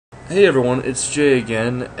Hey everyone, it's Jay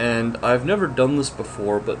again, and I've never done this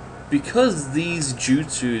before, but because these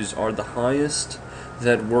jutsus are the highest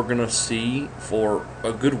that we're gonna see for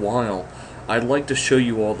a good while, I'd like to show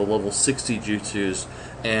you all the level 60 jutsus,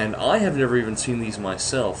 and I have never even seen these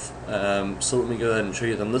myself, so let me go ahead and show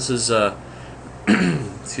you them. This is,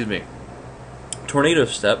 excuse me, Tornado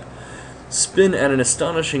Step. Spin at an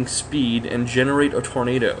astonishing speed and generate a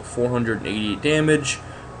tornado, 488 damage,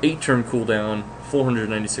 8 turn cooldown,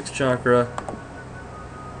 496 chakra.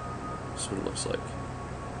 That's what it looks like.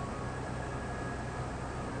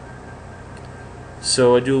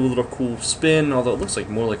 So I do a little cool spin, although it looks like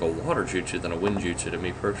more like a water jutsu than a wind jutsu to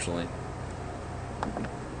me personally.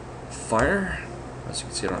 Fire. As you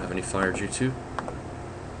can see, I don't have any fire jutsu.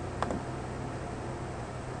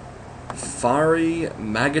 Fiery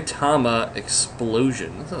Magatama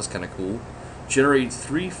Explosion. That sounds kind of cool. Generate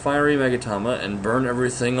 3 fiery Magatama and burn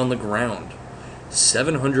everything on the ground.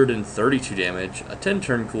 732 damage, a 10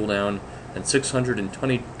 turn cooldown, and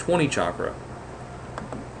 620 chakra.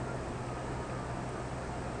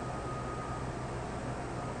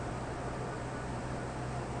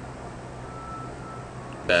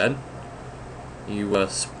 Bad. You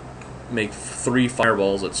make 3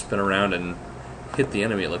 fireballs that spin around and hit the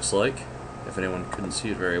enemy, it looks like, if anyone couldn't see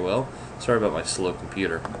it very well. Sorry about my slow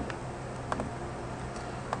computer.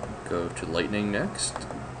 Go to lightning next.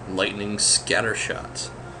 Lightning Scatter Shot.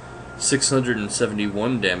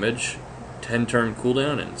 671 damage, 10 turn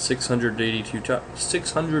cooldown, and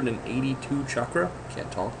 682 chakra.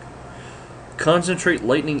 Can't talk. Concentrate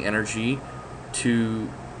lightning energy to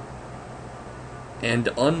and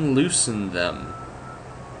unloosen them.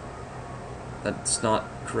 That's not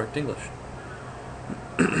correct English.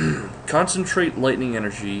 Concentrate lightning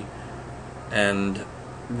energy and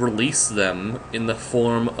release them in the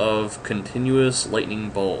form of continuous lightning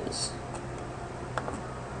balls.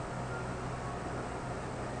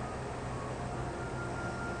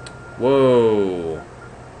 Whoa.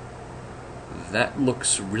 That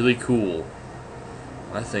looks really cool.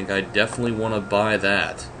 I think I definitely want to buy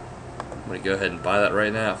that. I'm going to go ahead and buy that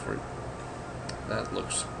right now. That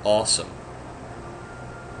looks awesome.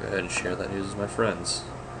 Go ahead and share that news with my friends.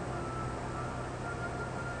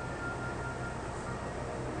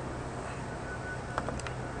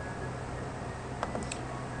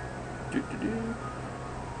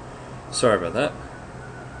 Sorry about that.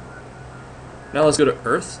 Now let's go to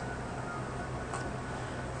Earth.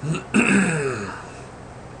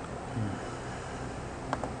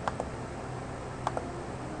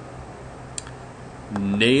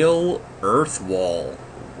 Nail Earth Wall.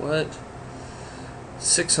 What?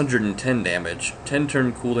 610 damage, 10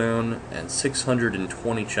 turn cooldown, and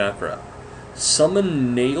 620 chakra.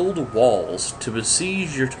 Summon nailed walls to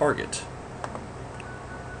besiege your target.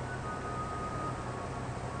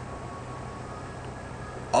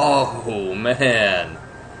 Oh man,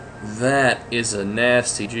 that is a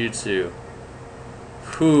nasty jutsu.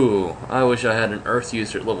 Whew, I wish I had an Earth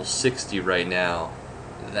user at level 60 right now.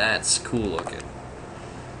 That's cool looking.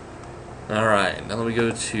 Alright, now let me go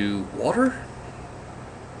to water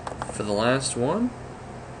for the last one.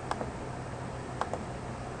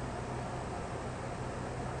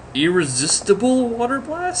 Irresistible Water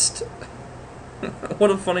Blast? What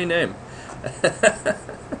a funny name.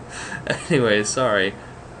 Anyway, sorry.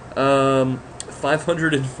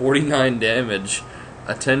 549 damage,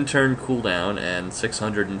 a 10 turn cooldown, and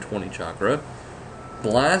 620 chakra.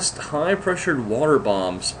 Blast high pressured water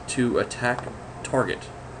bombs to attack target.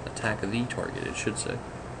 Attack the target, it should say.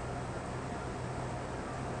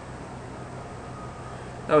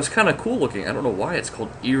 That was kind of cool looking. I don't know why it's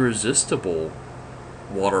called Irresistible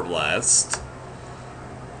Water Blast.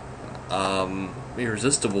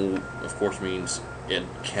 Irresistible, of course, means it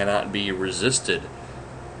cannot be resisted.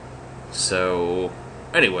 So,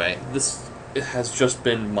 anyway, this has just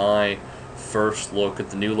been my first look at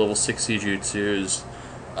the new level 60 jutsus.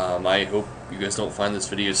 I hope you guys don't find this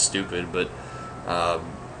video stupid, but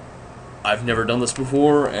I've never done this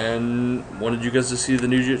before and wanted you guys to see the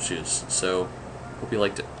new jutsus, so hope you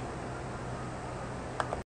liked it.